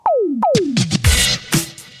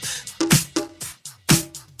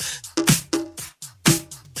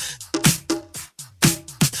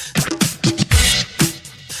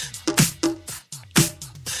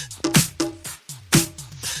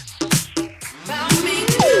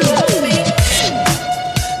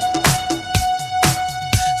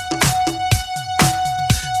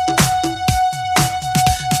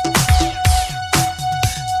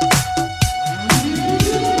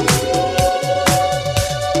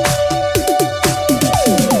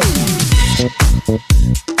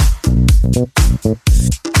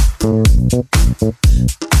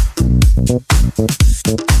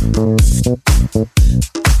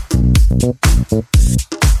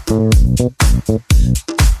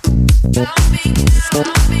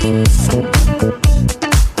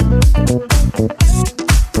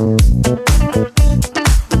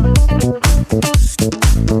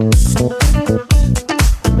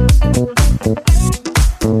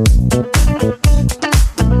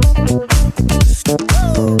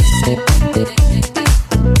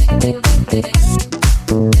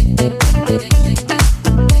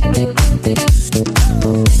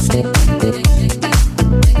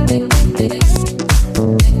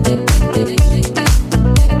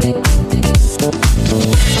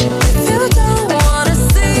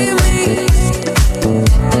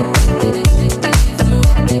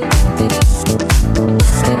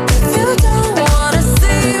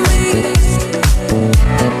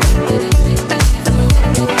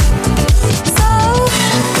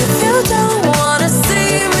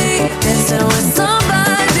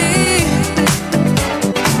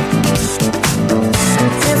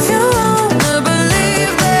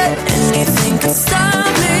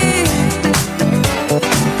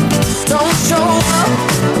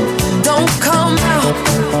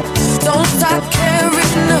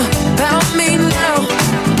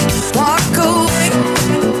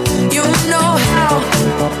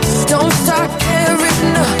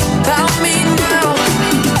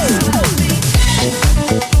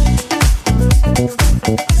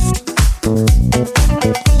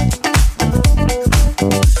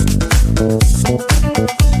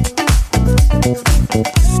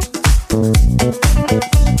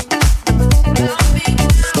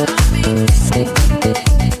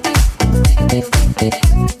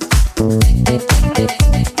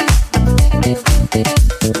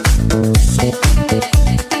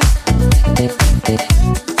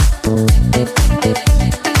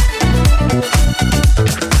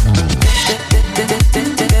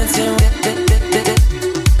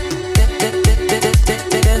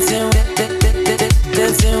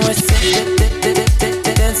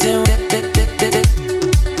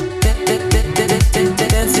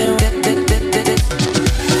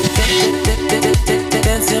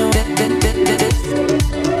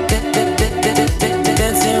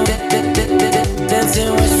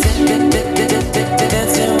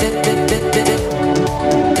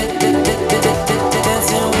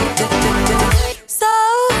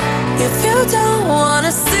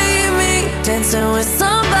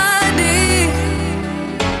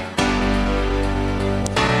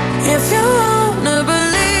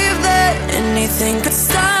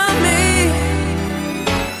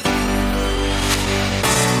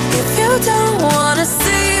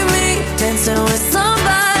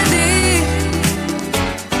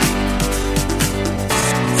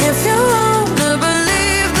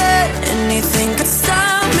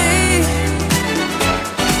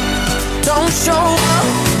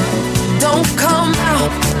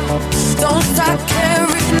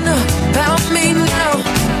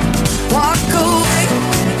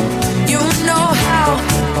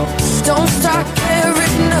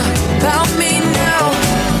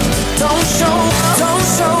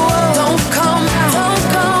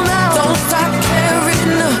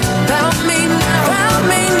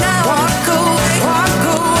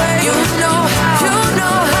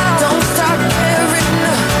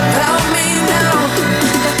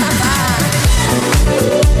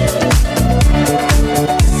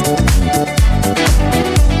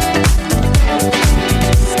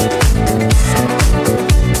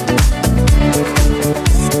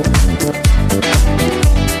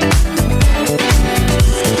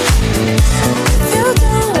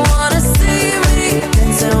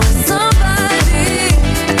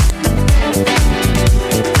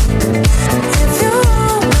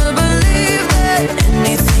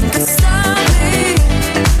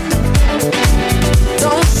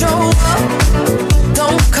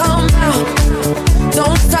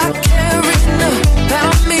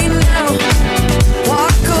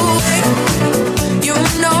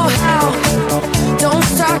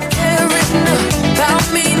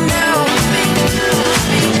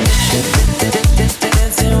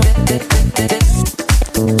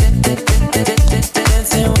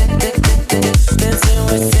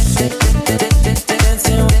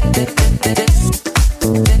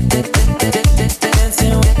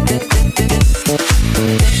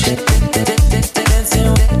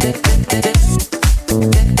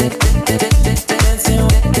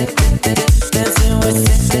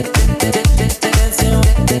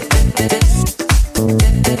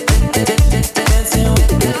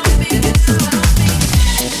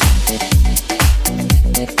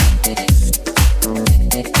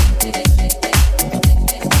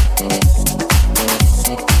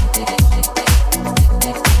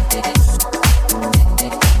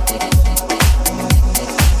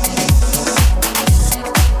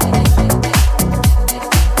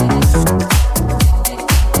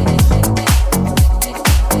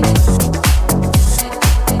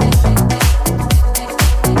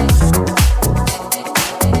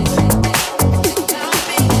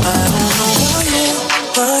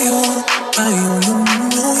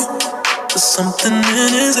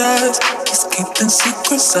eyes. He's keeping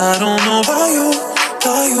secrets. I don't know about you,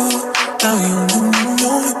 about you, about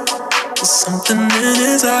you. There's something in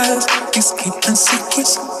his eyes. He's keeping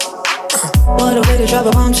secrets. What a way to drop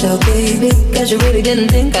a bombshell, baby. Guess you really didn't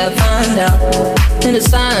think I'd find out. In the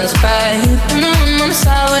silence, cry. I'm on the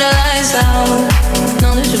side with the lights out.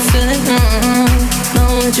 Know that you feel it,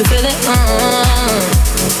 know that you feel it,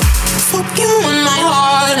 Fuck you in my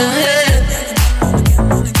heart and head.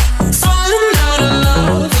 Falling out of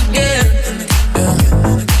love again.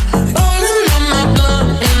 Falling on my blood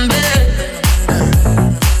in bed.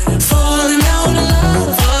 Falling out of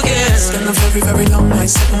love again. Spend a very, very long night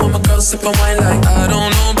sipping with my girl, sipping wine like I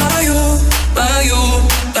don't know about you, about you,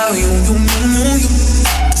 about you.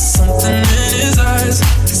 There's something in his eyes.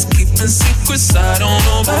 He's keeping secrets. I don't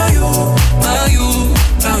know about you, about you,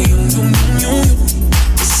 about you.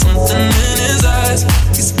 There's something in his eyes.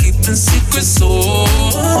 He's keeping secrets.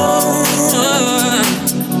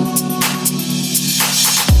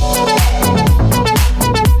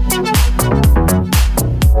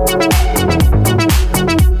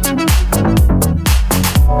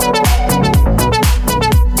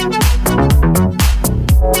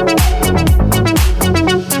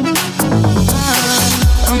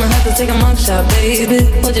 Take a mug shot, baby.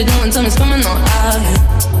 What you doing? Tell me, it's coming on out here.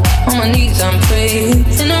 On my knees, I'm praying.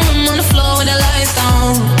 In the room on the floor with the lights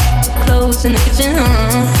down. Clothes in the kitchen,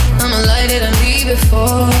 I'ma light it and leave it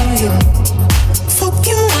for you. Fuck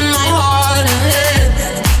you in my heart and head.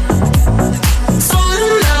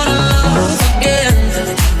 Falling out of love again.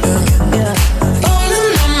 Yeah.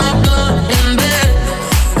 Falling on my blood in bed.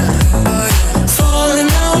 Falling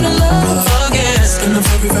out of love again. It's been a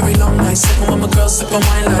very, very long night sipping with my girl, sipping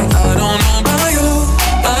wine like I don't know about you,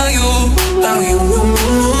 about you, about you.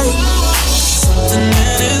 Something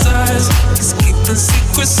in his eyes, he's keeping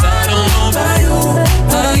secrets. I don't know about you,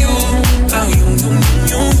 about you, about you.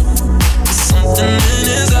 Something in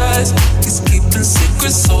his eyes, he's keeping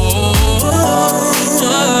secrets.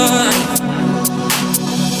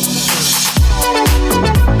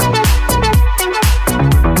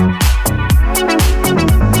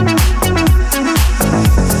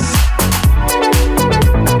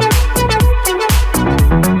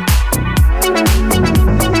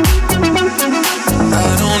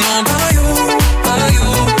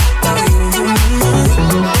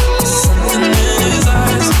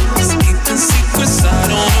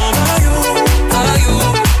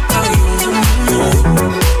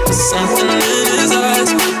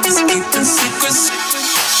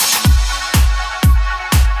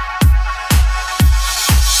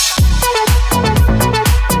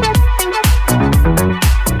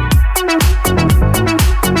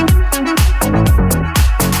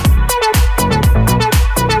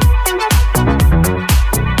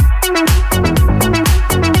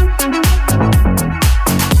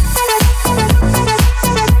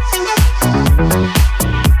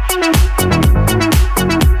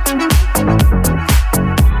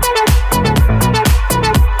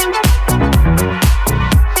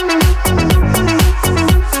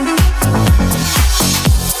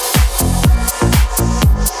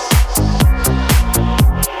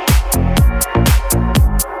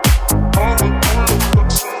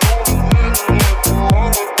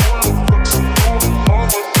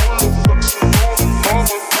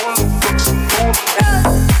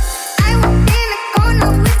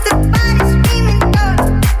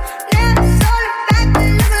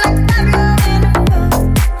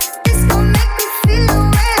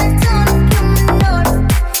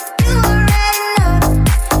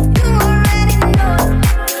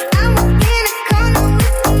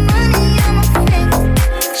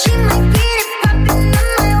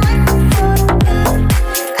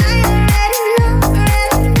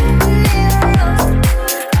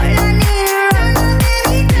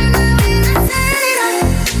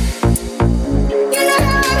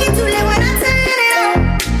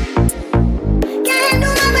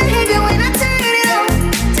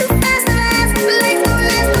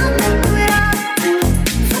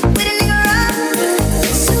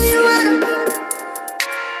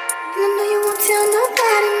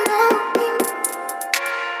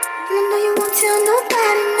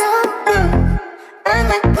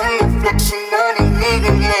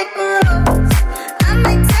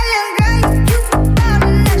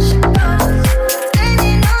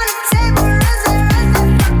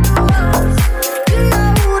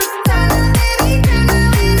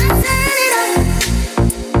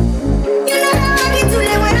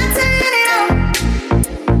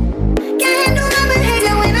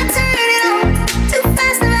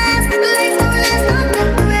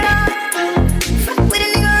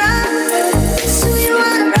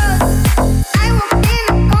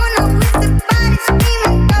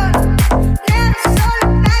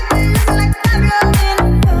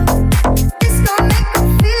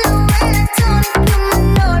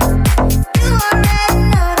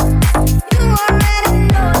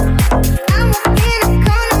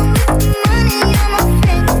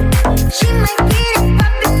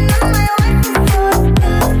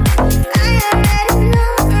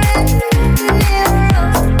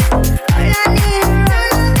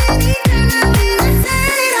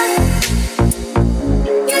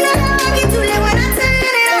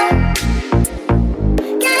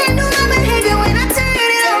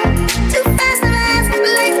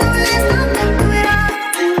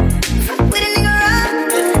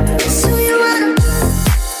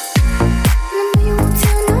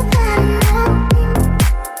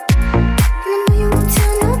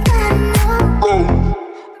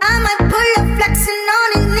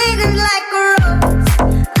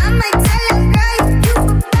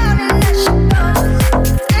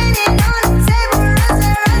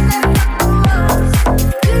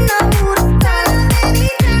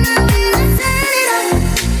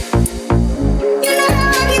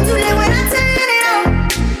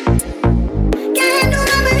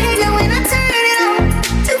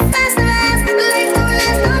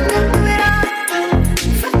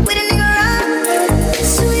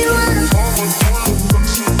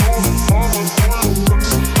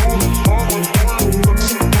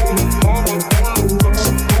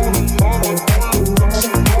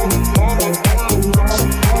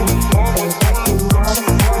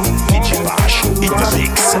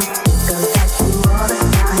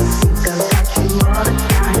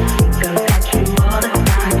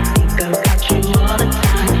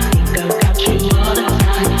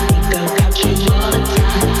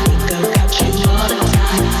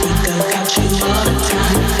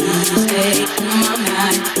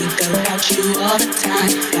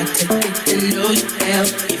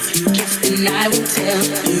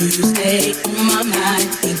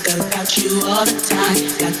 about you all the time.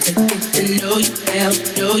 Got to get to know you well,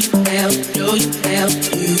 know you well, know you well.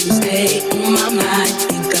 You stay on my mind,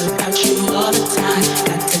 think about you all the time.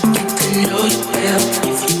 Got to get to know you well.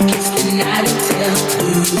 If you kiss then I will tell.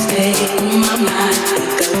 You stay on my mind,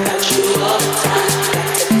 think about you all the time.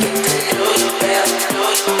 Got to get to know you well,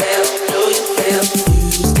 know you well, know you well.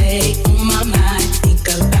 You stay on my mind, think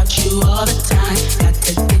about you all the time. Got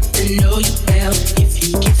to get to know you well. If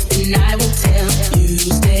you kiss then I will tell. You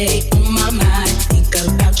stay on my mind, think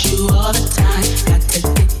about you all the time. Got to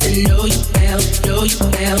get to know you well, know you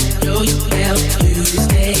well, know you well. You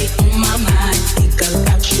stay on my mind, think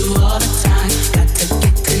about you all the time. Got to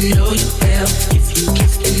get to know you well. If you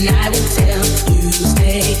kiss then I will tell. You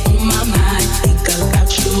stay on my mind, think about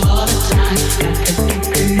you all the time. Got to get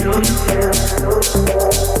to know you well.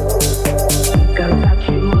 Think about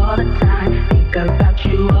you all the time. Think about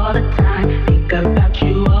you all the time. Think about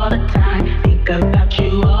you all the time. Think about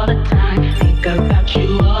you all the time. Think about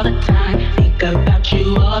you all the time.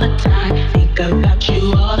 Think about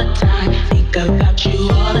you all the time. Think about you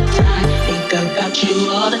all the time. Think about you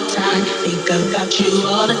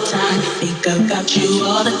all the time. Think about you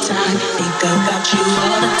all the time. Think about you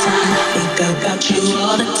all the time. Think about you all the time. Think about you all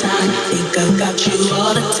the time. Think about you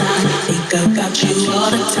all the time. Think about you all the time. Think about you all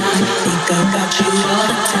the time. Think about you all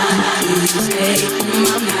the time. You stay on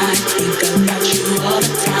my mind. Think about you all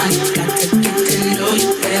the time. Got to get to know you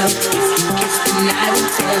well. If you kiss then I will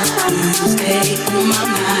tell. You stay on my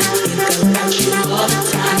mind. Think about you all the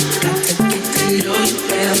time. Got to get to know you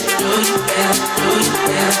well. Know you well. Know you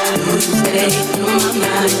well. You stay on my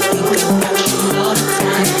mind. Think about you all the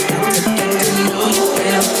time. Got to get to know you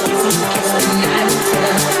well. If you kiss then I will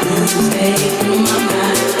tell. You stay on my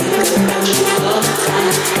mind. Think about you all the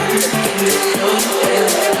time. Got to get to know you well. Know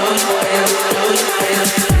you well. Know you well.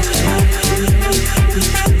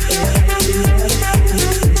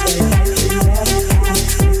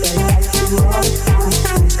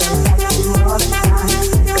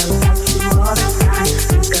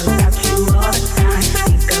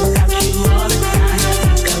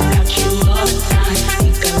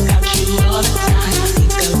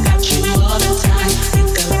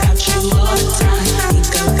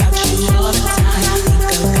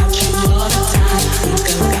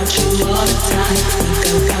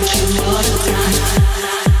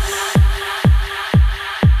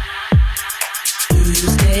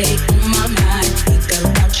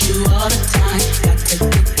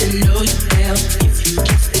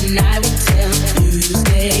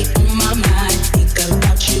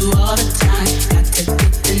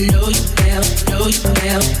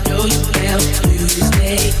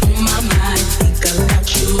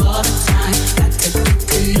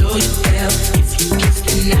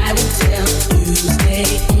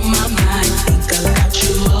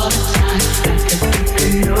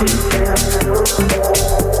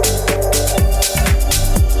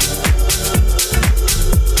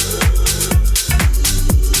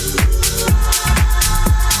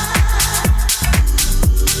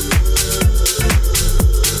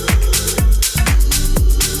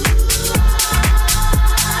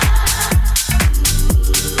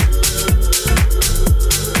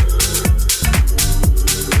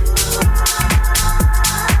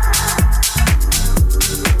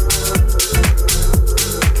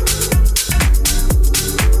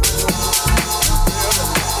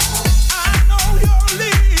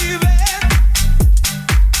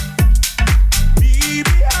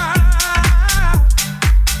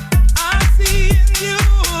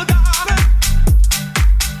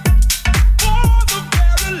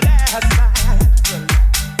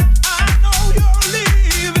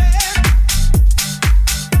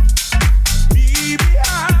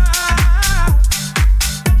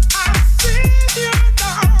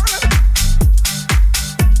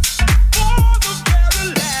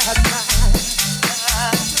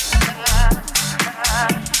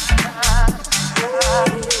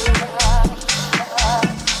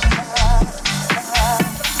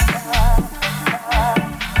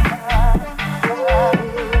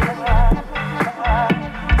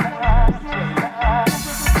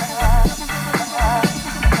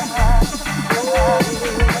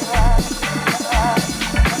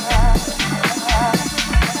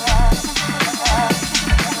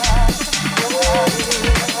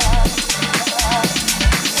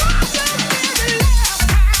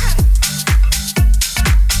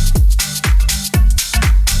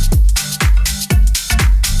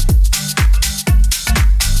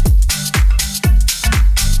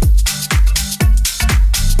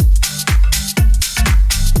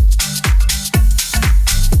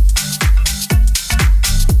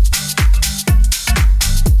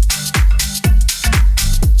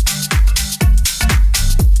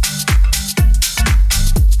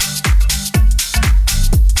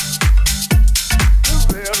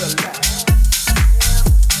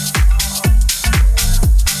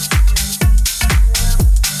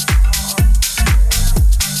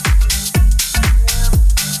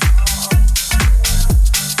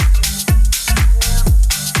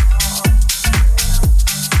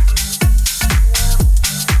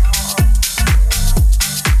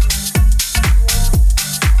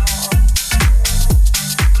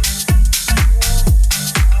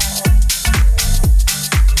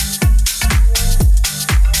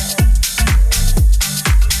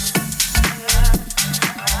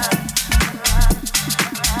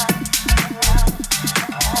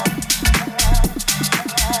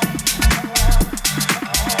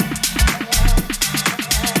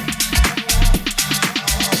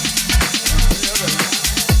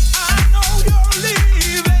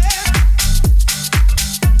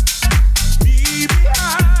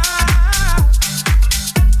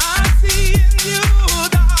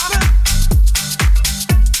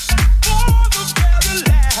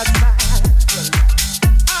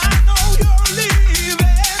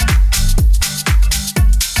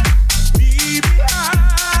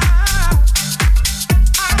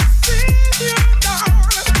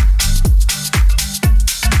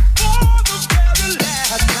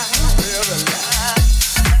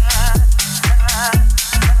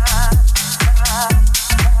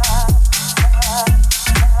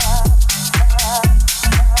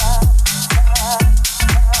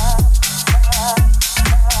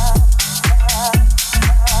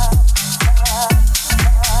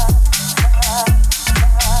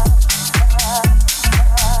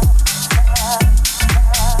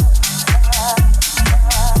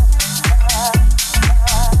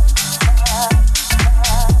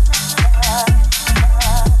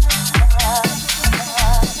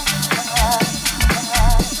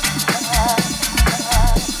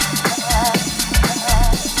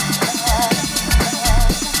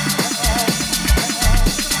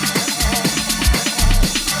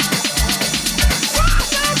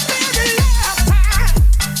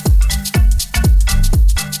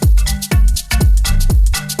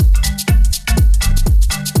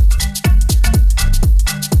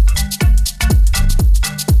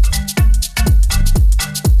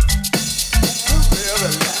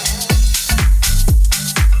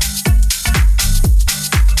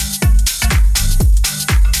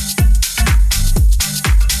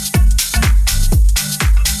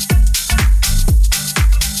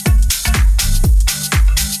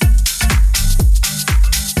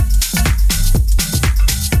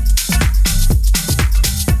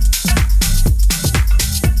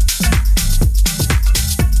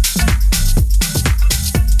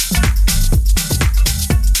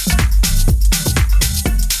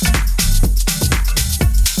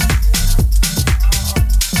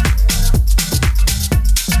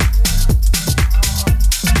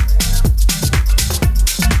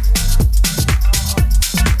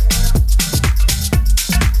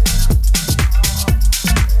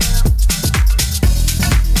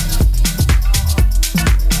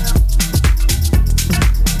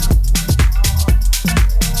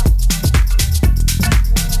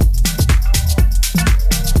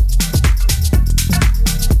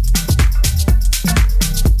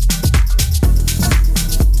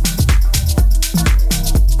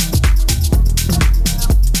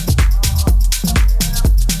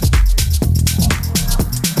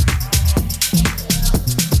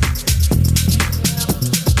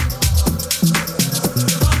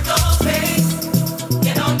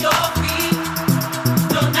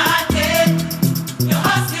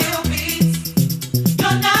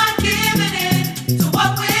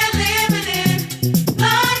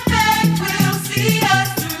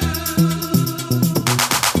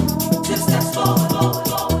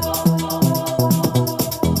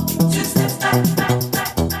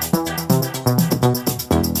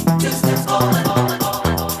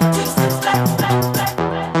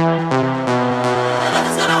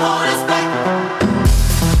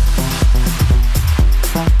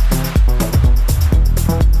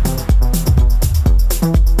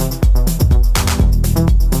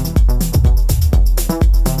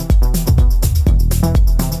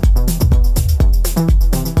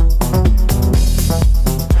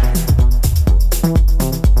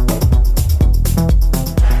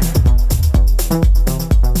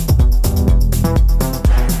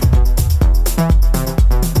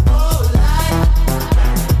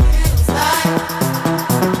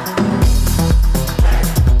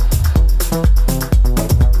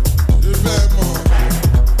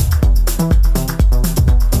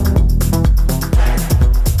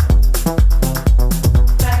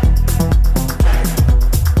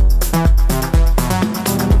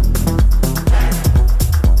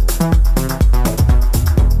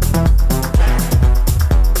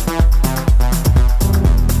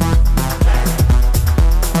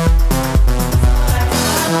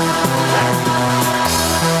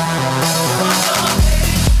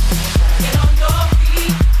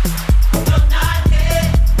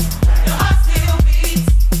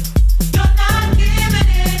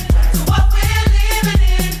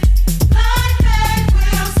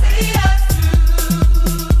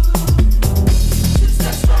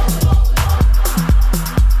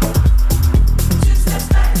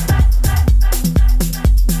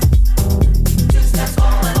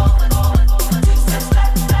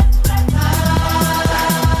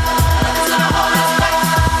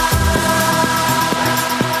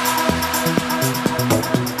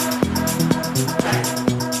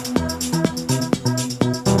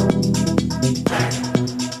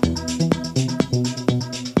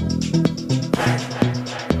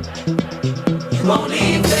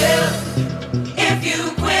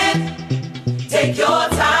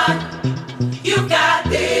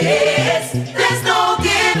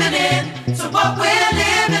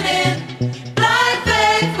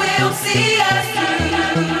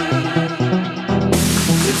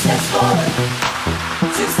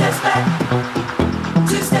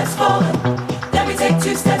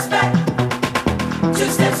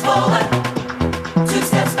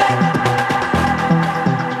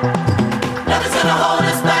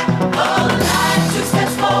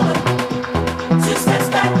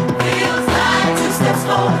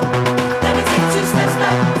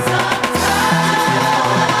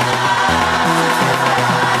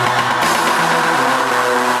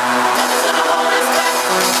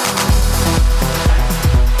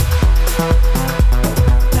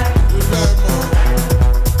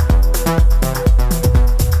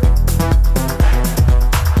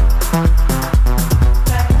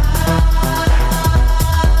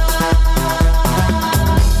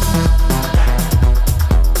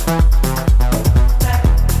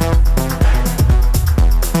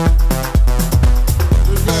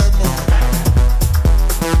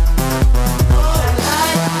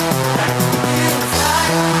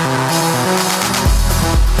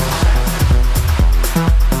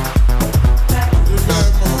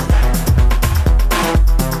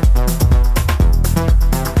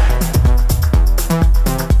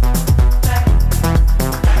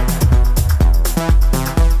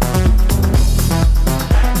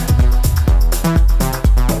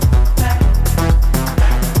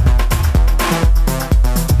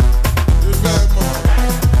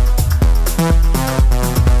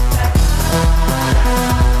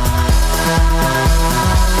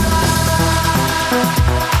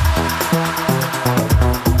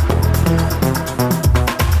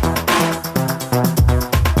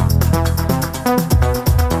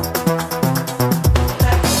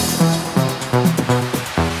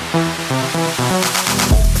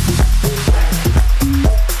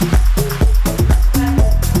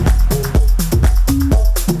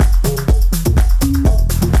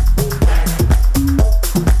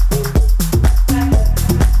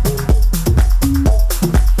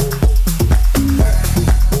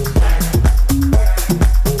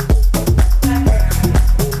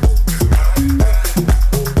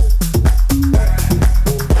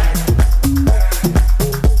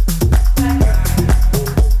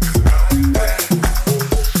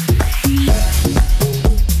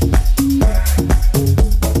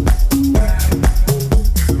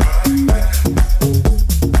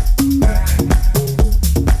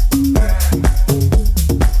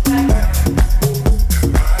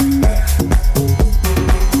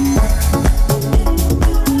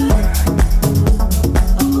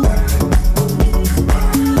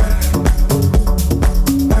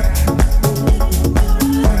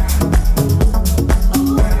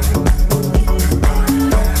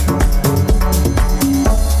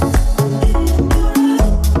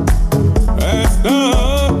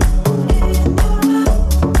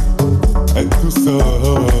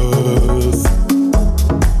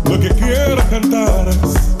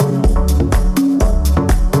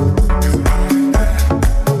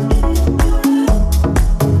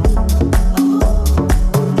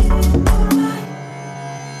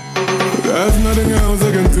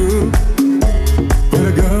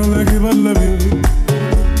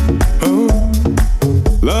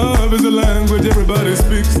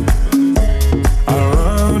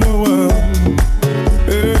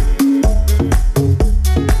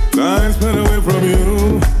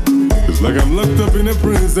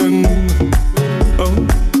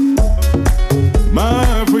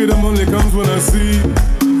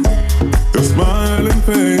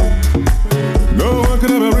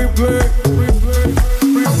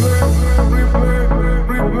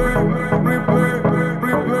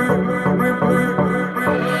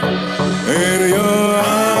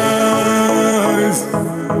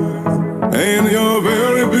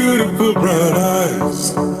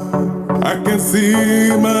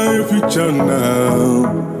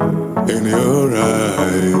 in your eyes.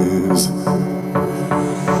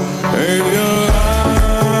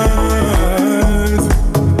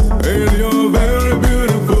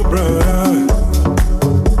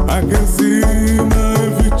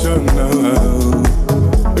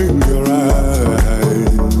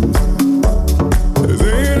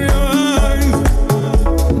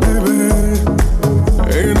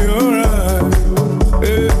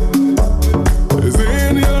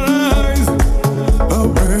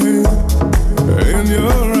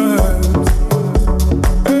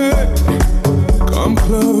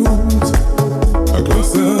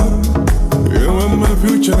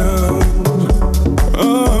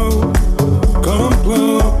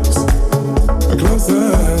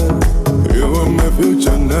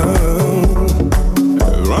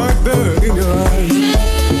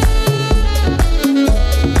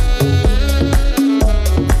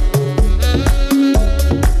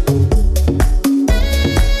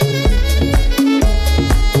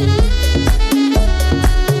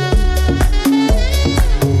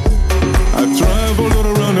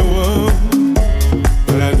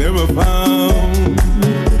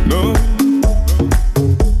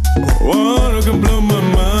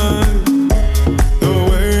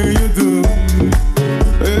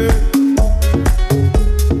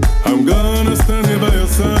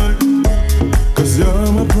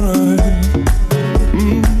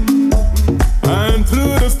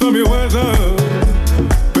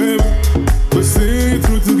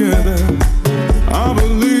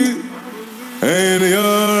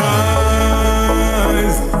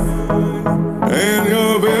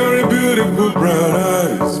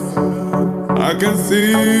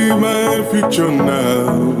 see my future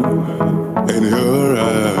now in your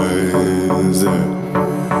eyes. In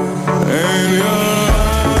your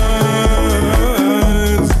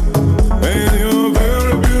eyes, in your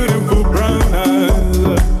very beautiful brown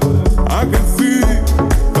eyes, I can see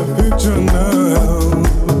the future now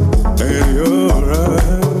in your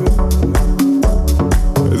eyes.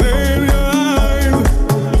 In your eyes,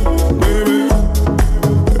 baby,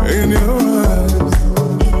 in your eyes.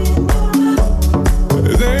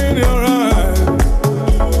 In your eyes,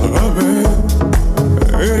 oh baby,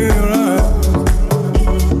 in your eyes.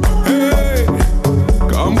 Hey,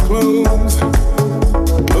 come close,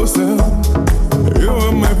 closer. You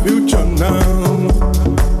are my future now.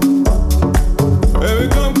 Baby,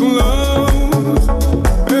 come close.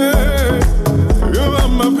 Hey, you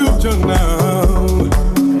are my future now.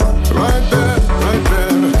 Right there, right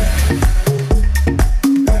there.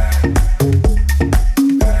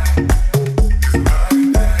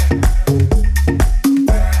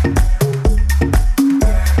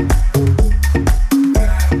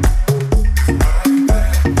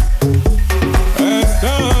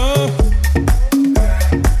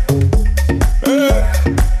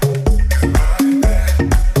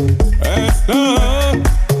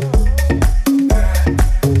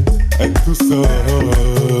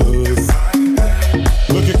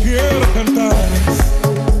 Lo que quiero cantar.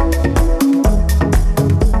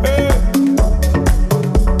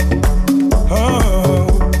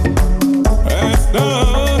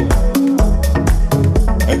 Está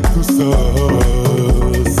en tus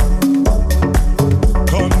ojos.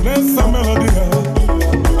 Con esa melodía.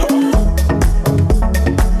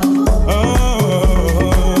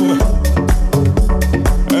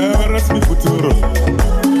 Eres mi futuro.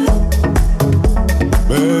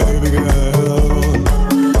 Baby girl,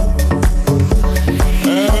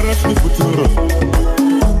 eres mi futuro.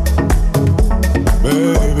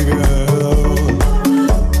 Baby girl,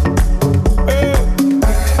 hey.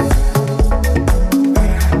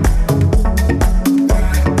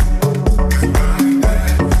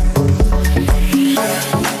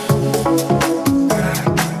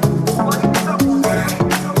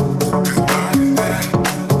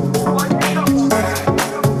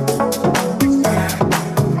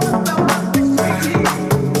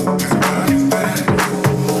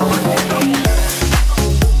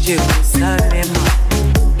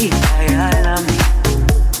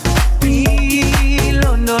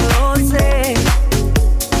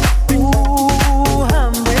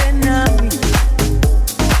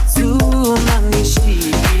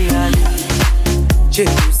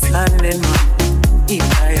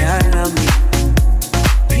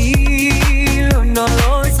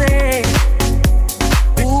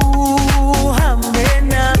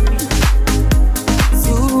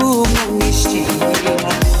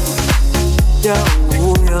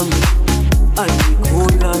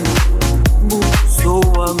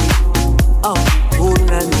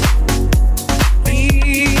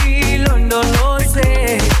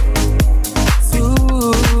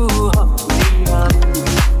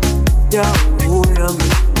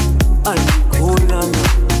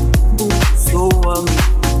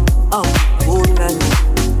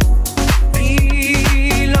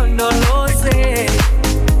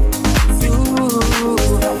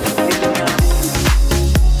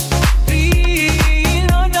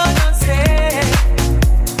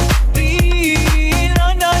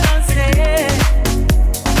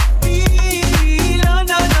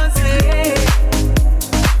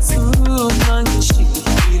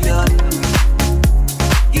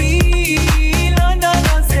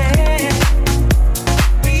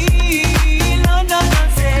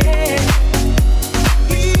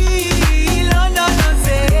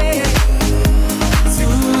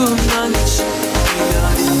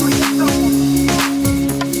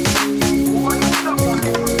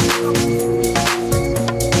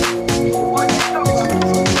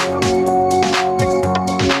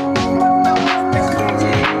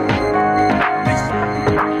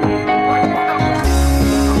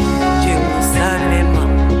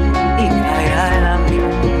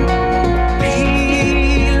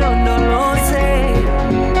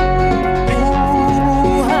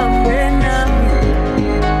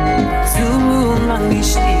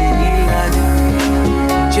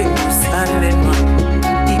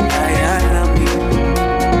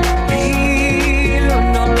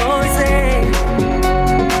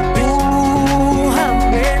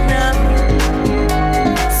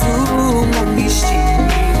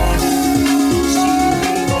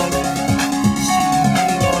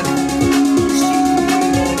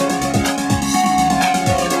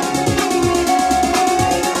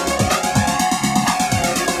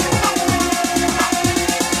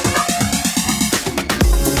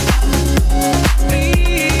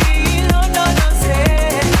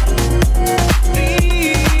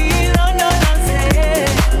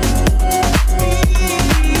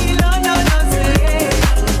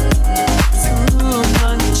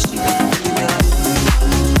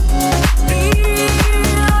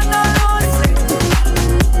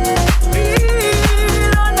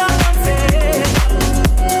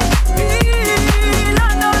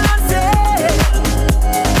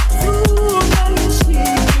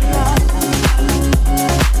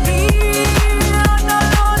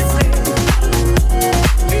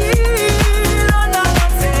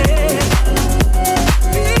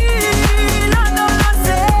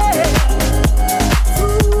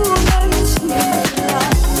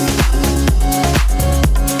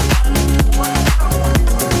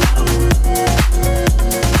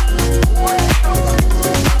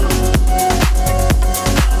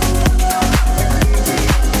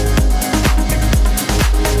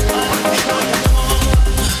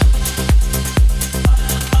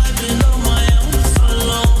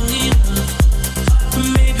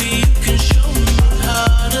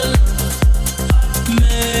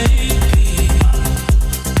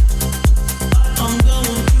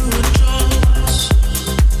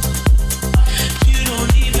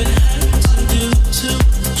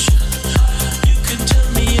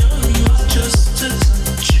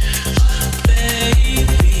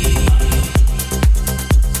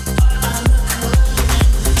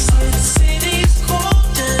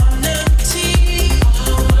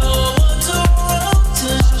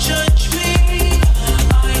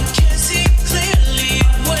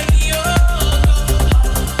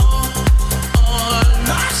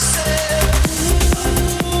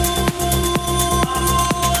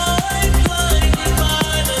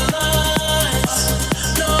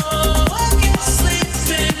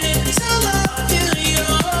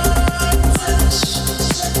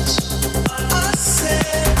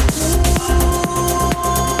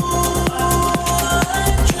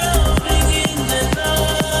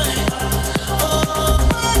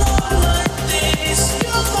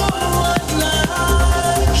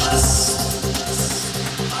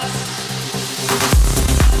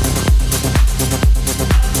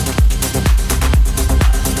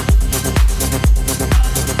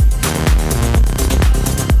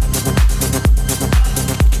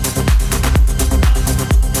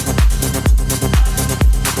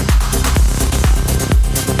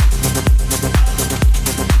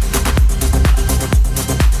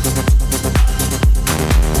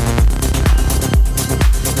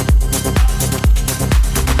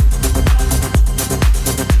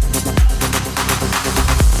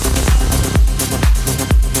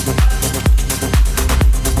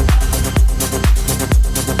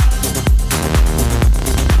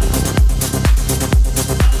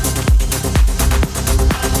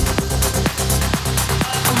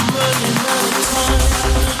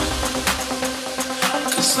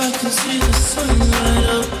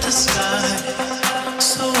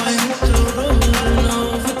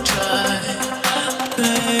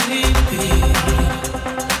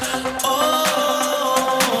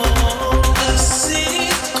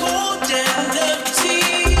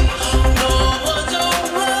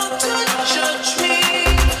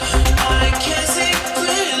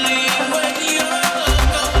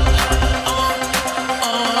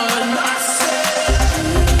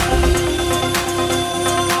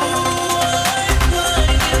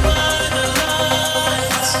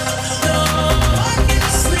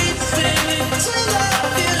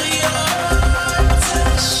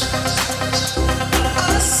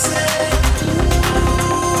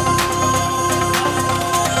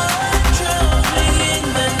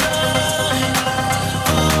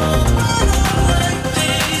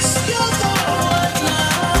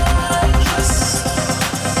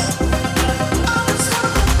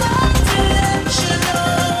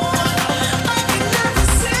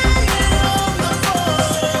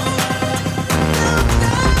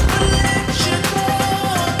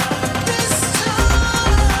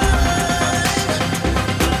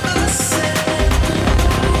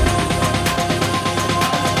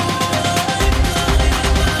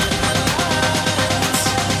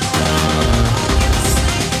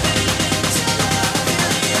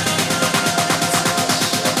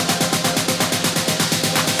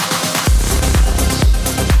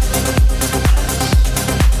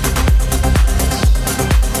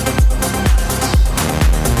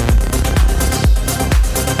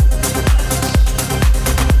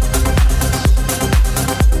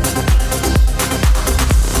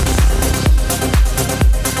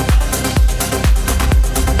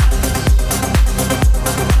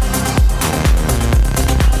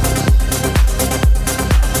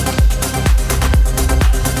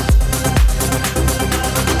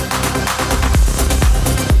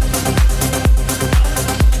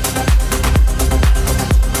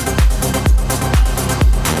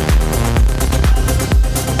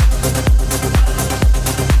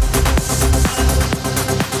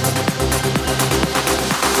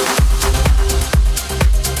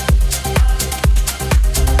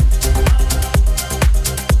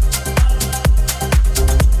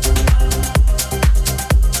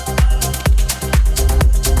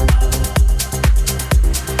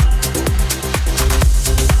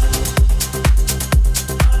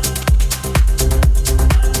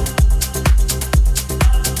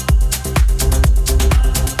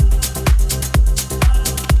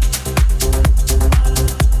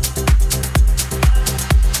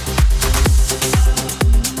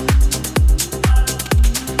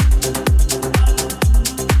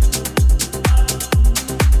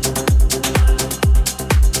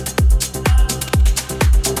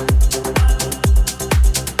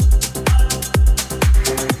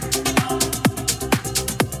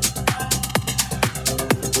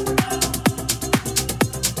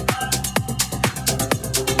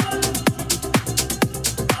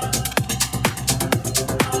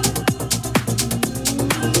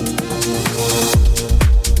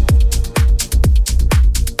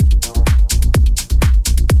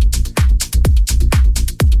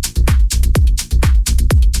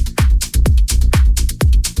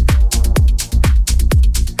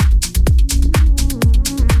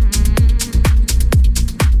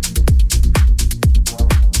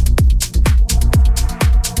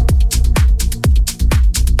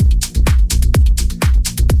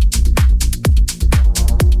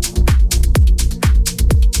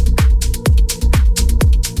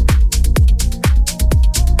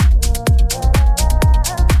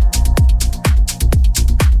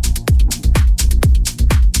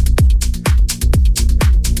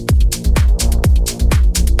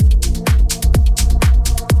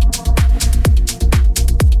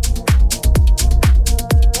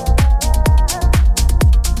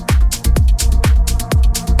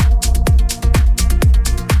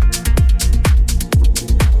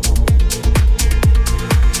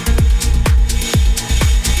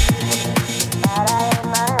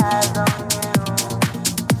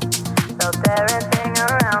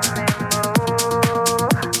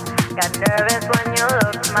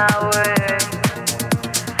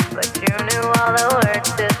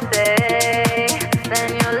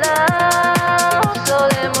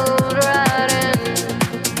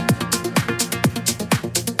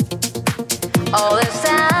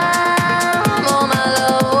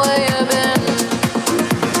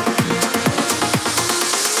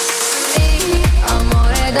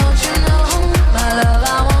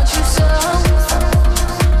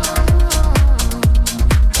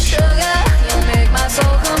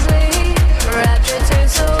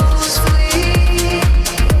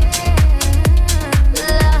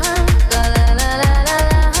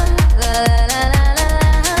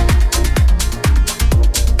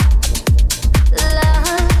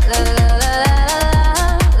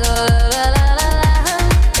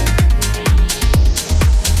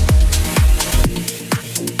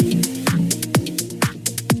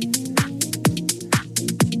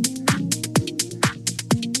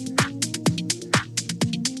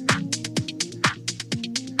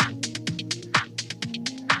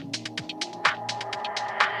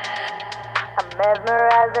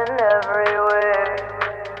 mesmerizing every way.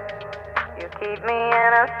 You keep me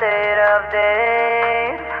in a state of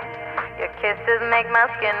daze. Your kisses make my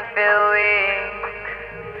skin feel weak.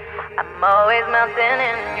 I'm always melting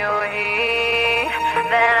in your heat.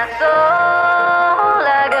 Then I soar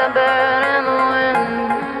like a bird in the wind.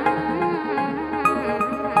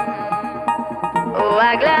 Oh,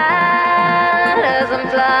 I glide as I'm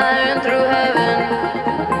flying through heaven.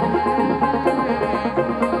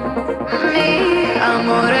 Me,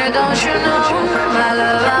 amore, don't you know? My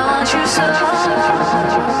love, I want you so.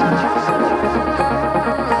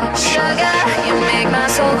 Sugar, you make my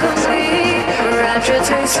soul complete. Rapture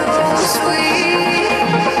tastes so sweet.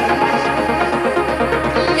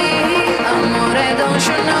 Me, amore, don't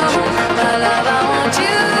you know? My love, I want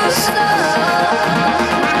you so.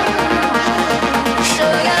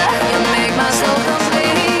 Sugar, you make my soul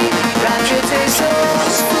complete. Rapture tastes so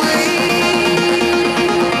sweet.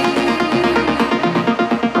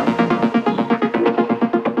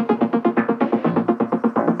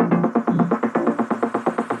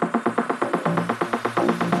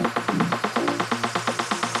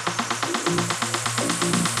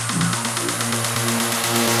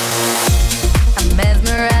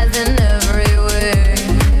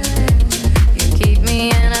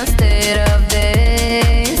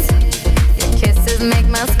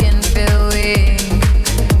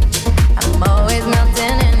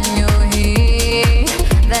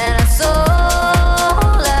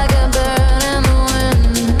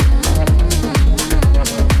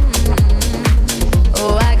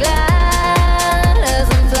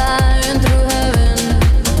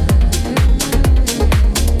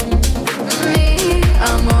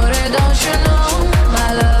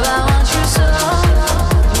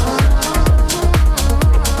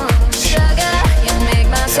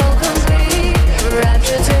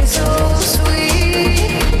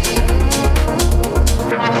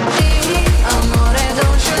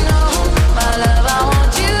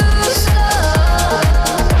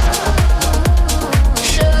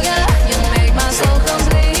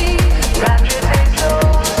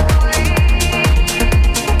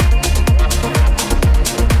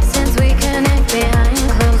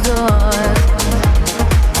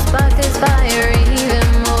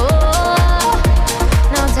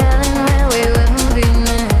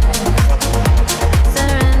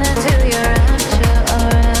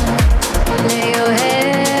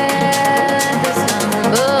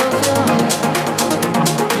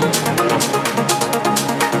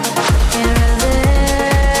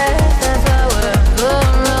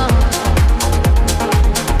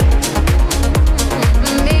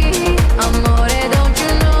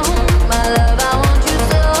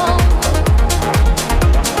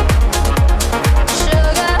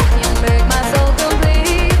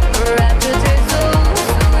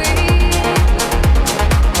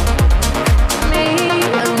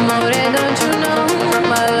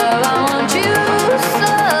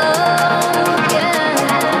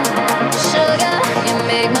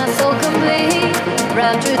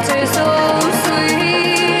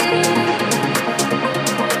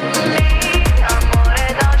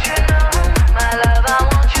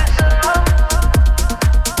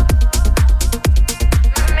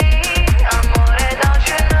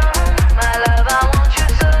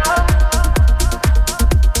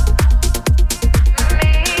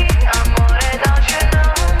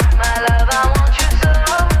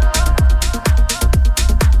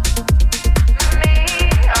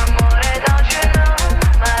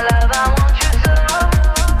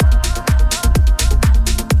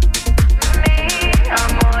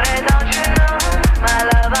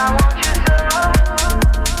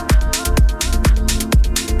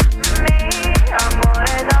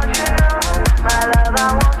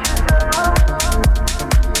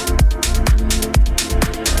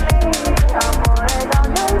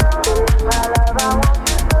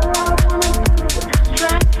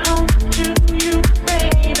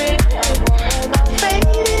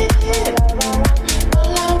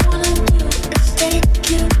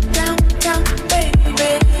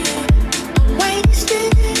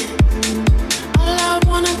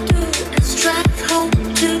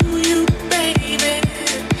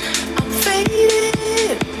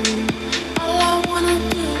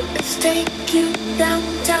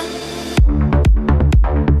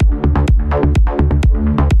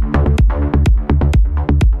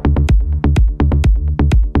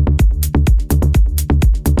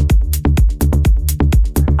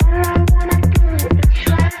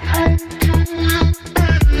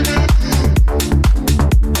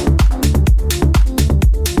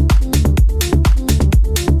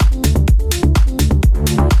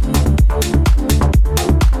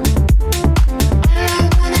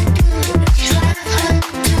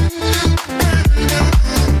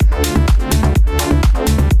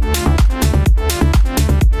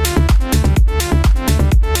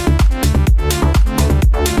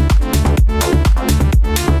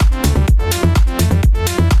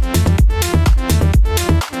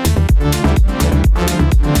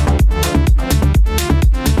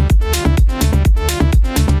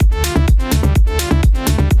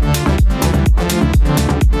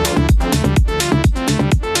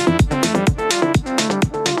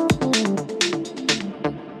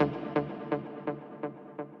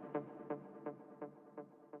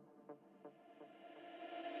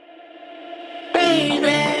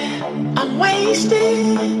 I'm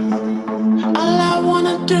wasted. All I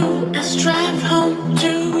wanna do is drive home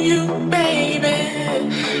to you, baby.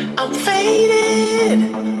 I'm faded.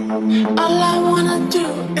 All I wanna do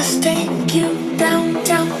is take you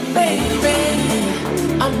downtown, baby.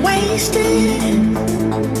 I'm wasted.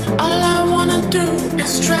 All I wanna do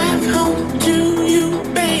is drive home to you,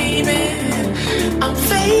 baby. I'm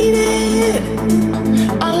faded.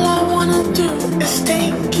 All I wanna do is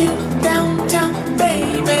take you downtown,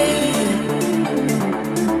 baby.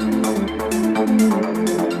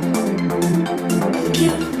 Take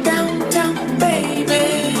you downtown, baby.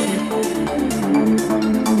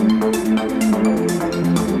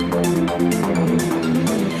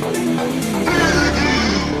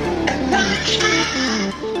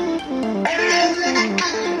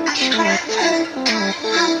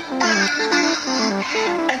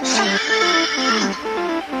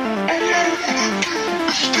 Inside.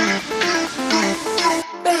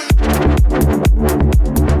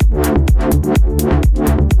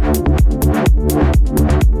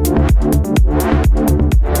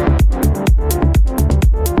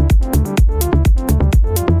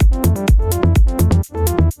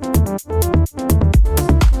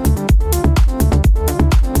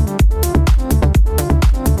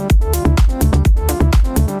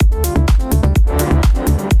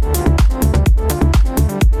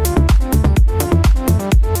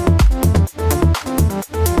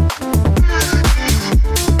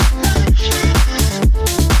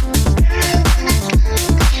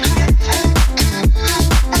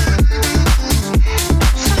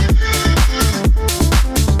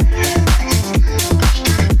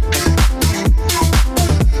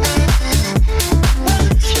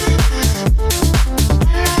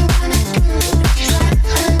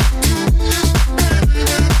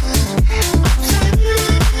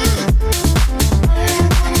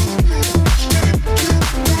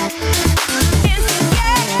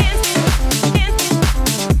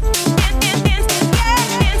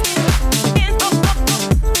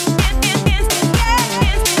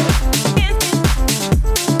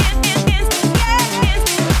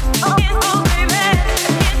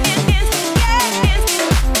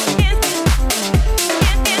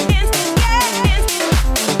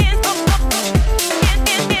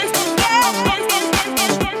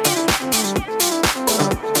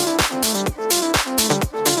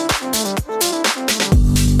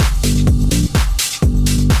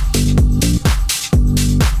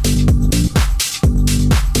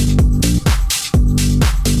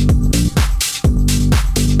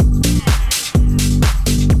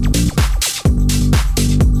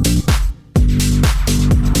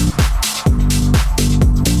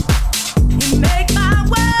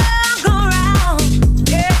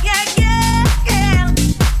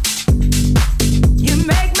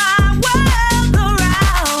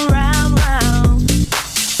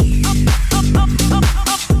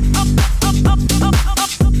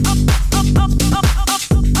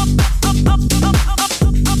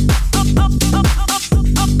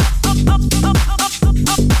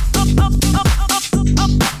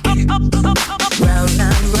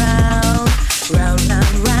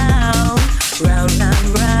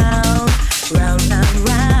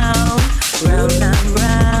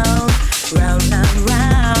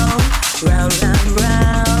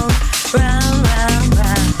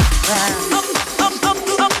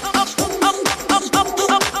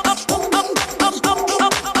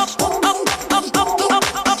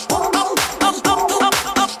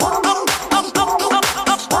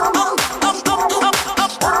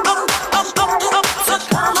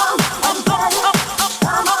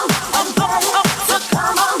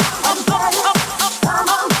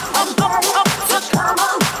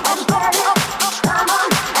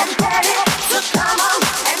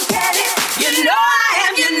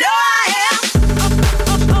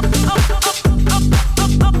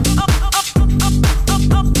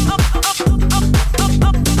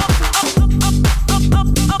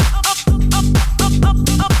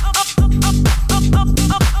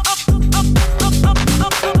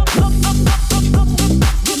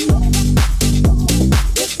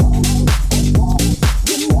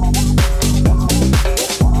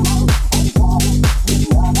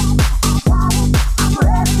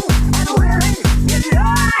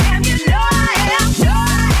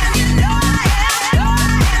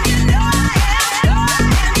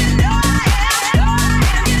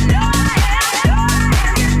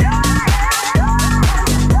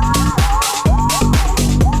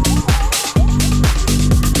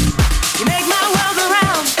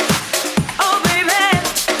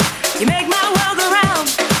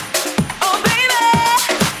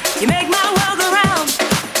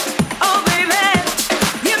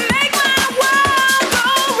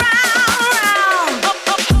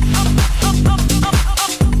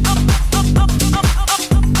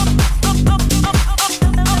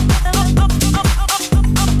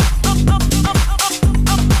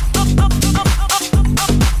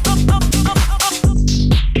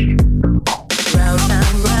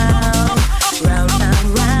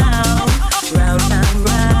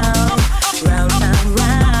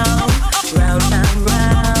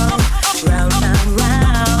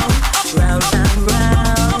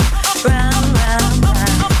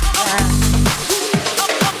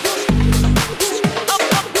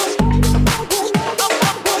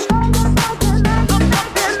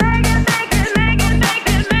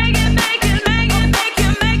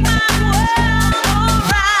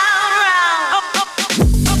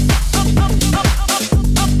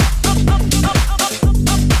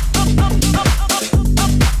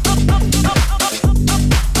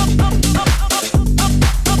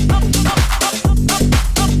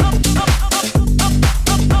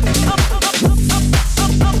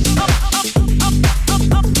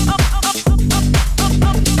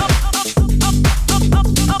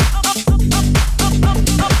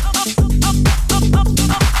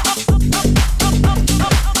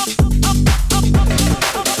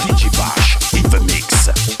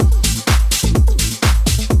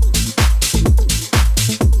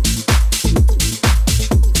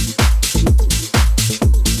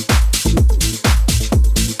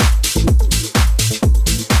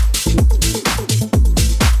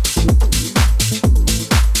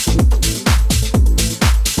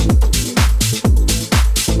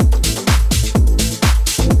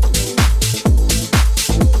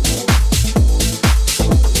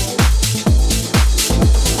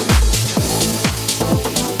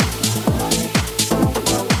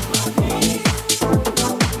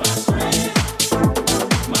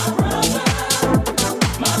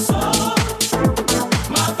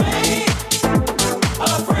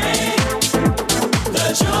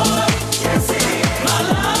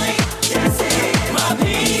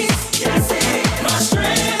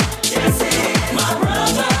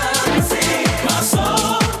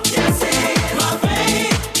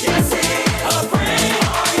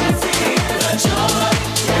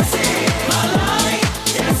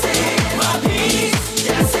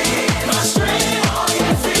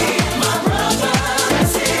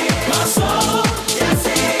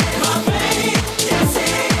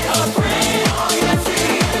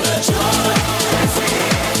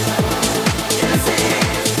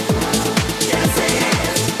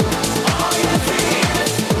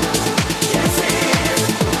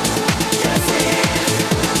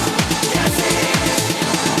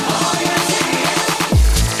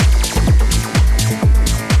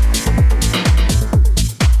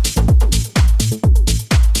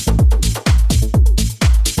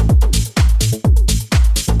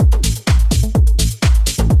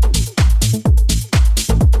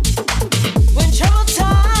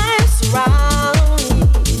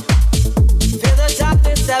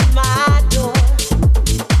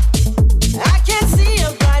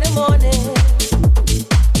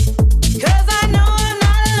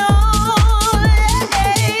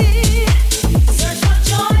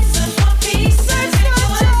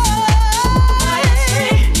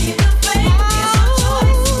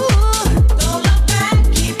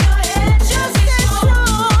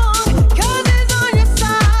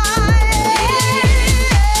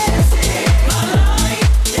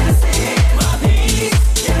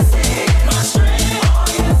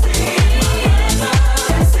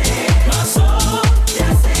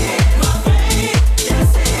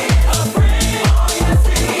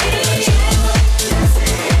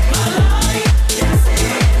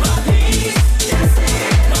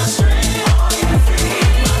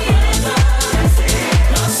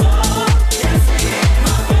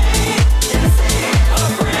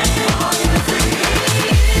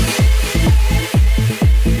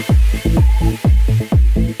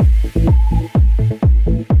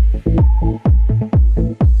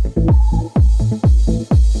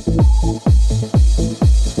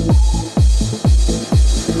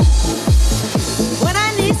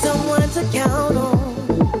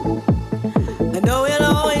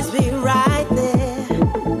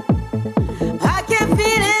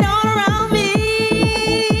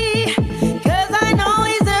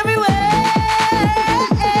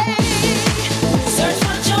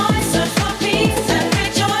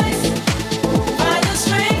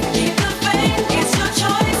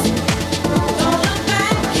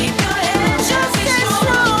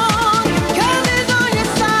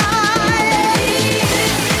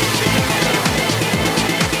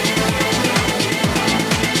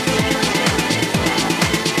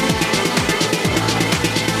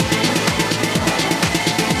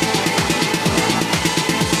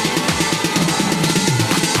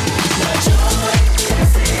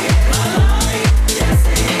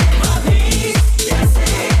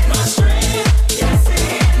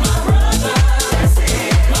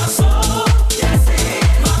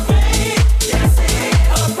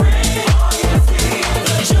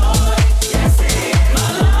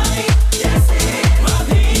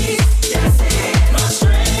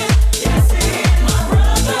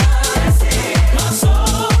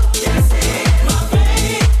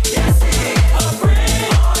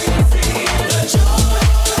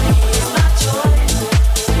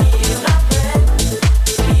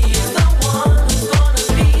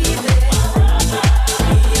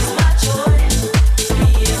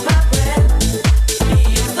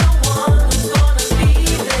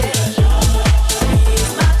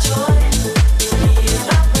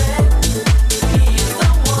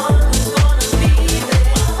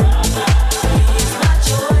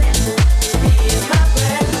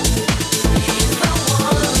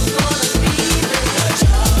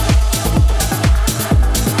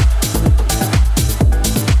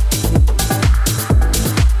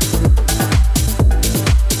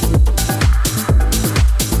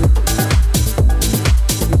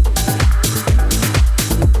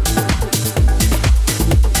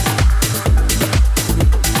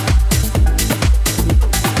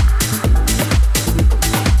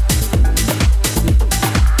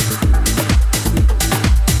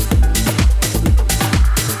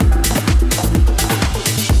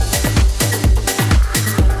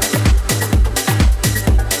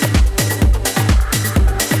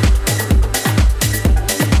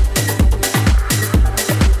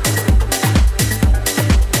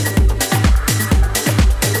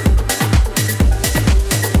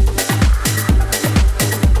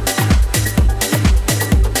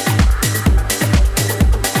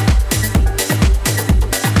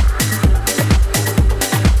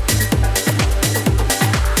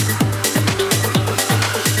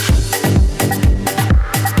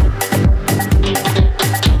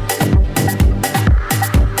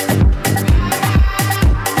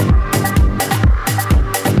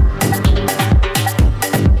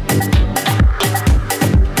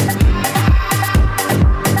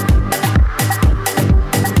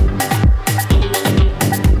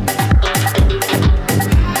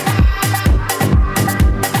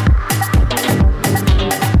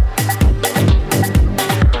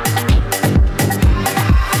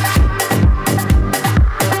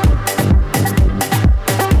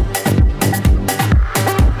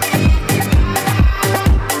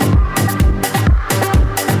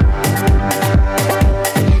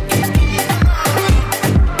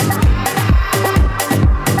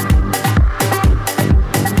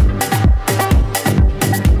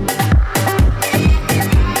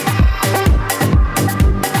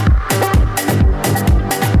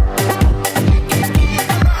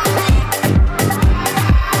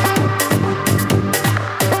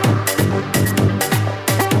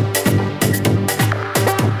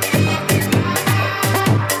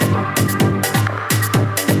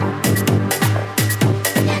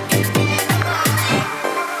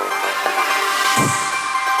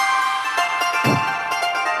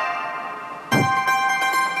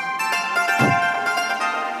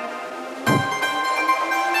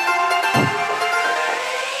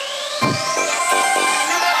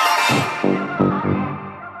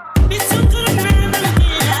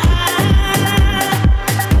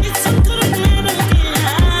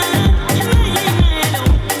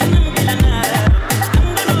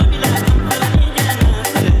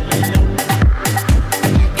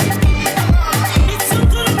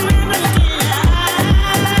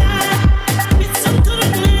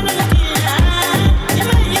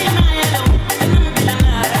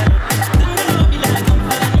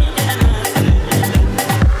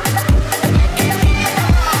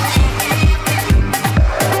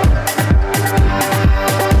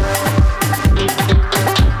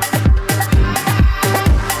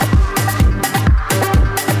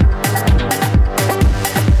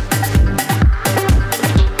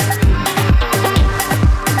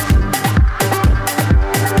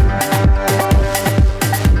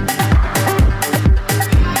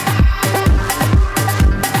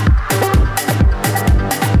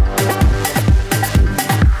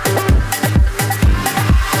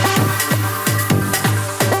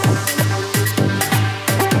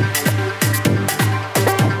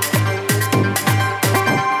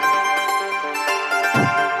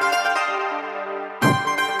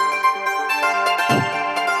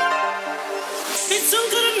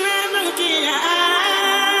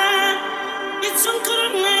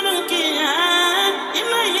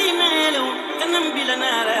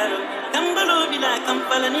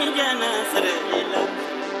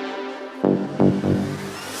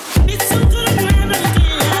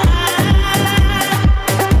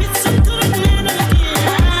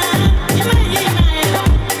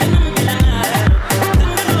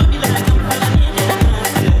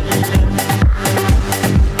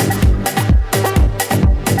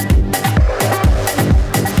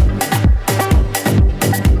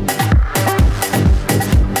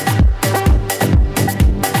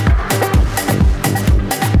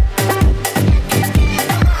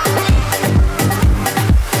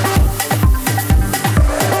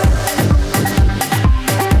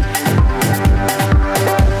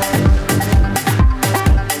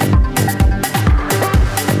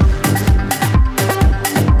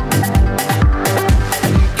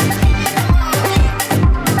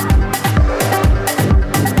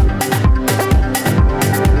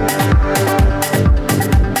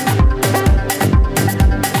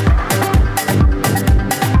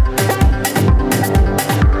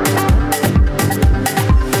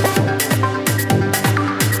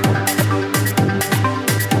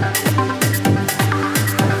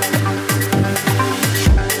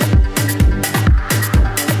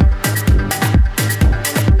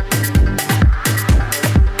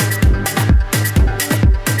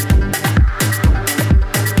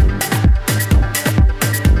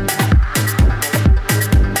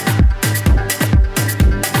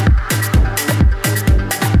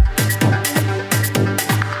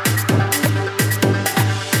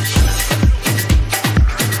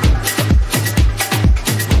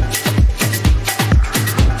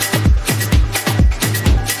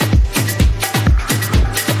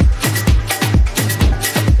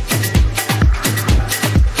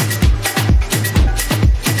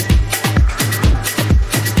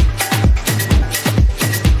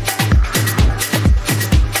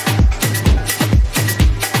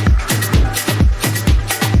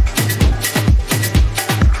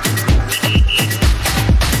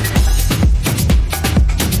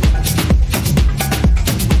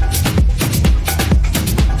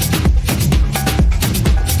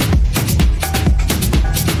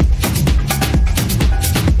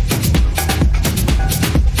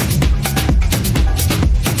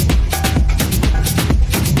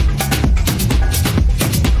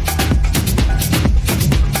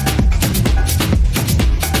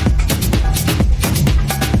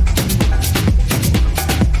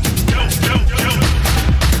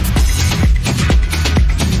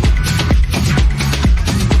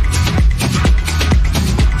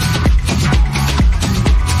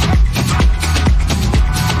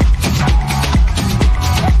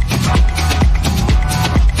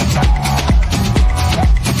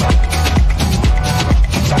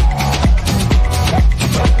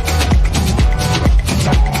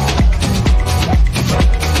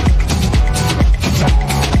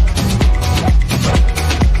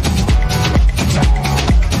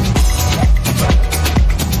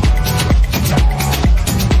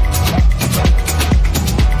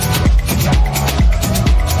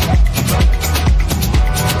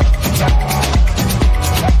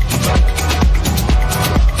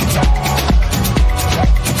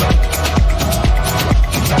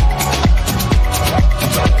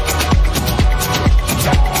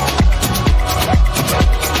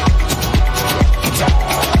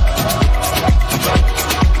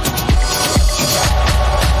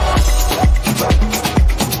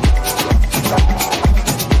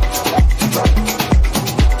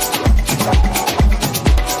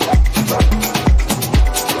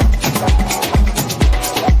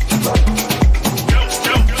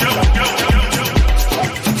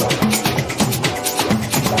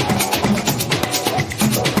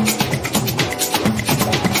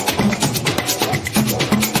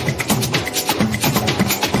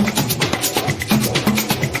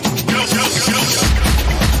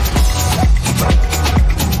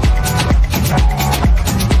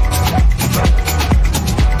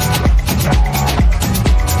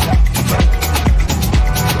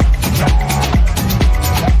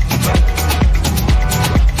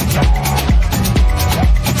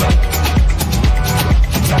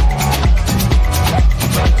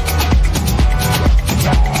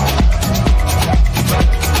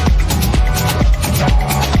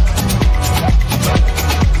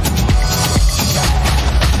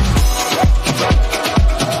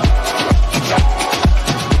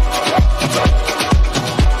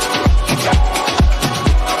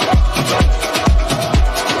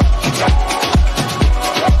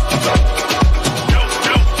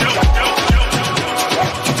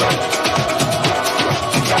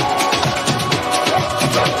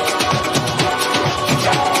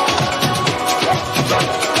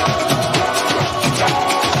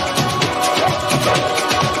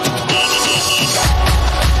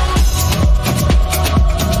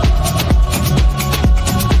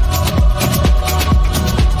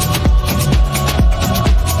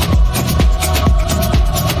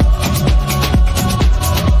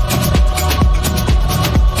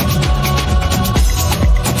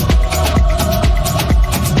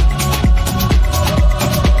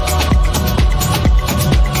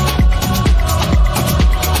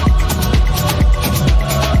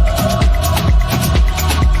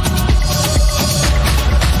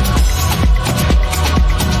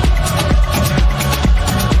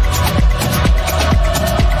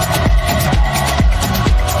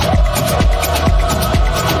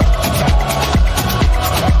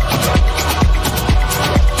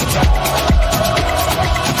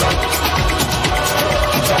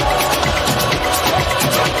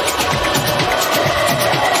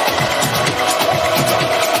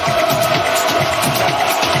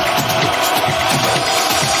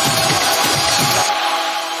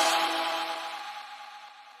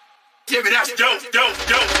 Yeah, but that's dope, dope,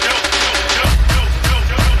 dope, dope, dope, dope.